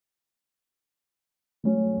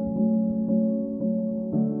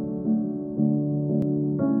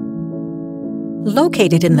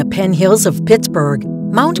Located in the Penn Hills of Pittsburgh,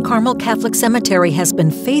 Mount Carmel Catholic Cemetery has been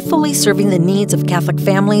faithfully serving the needs of Catholic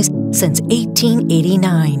families since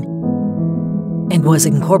 1889 and was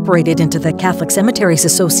incorporated into the Catholic Cemeteries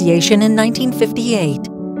Association in 1958.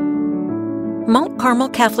 Mount Carmel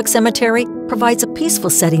Catholic Cemetery provides a peaceful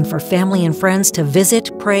setting for family and friends to visit,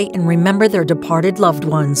 pray, and remember their departed loved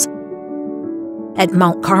ones. At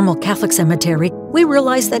Mount Carmel Catholic Cemetery, we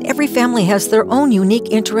realize that every family has their own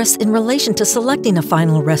unique interests in relation to selecting a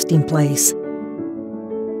final resting place.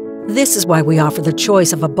 This is why we offer the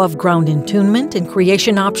choice of above-ground entombment and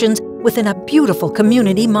cremation options within a beautiful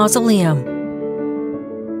community mausoleum.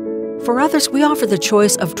 For others, we offer the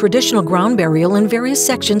choice of traditional ground burial in various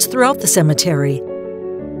sections throughout the cemetery.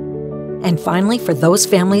 And finally, for those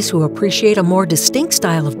families who appreciate a more distinct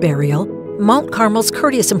style of burial, Mount Carmel's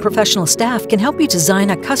courteous and professional staff can help you design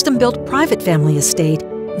a custom-built private family estate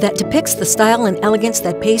that depicts the style and elegance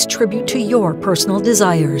that pays tribute to your personal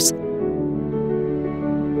desires.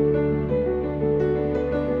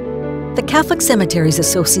 The Catholic Cemeteries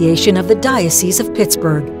Association of the Diocese of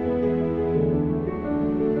Pittsburgh.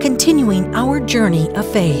 Continuing our journey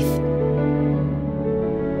of faith.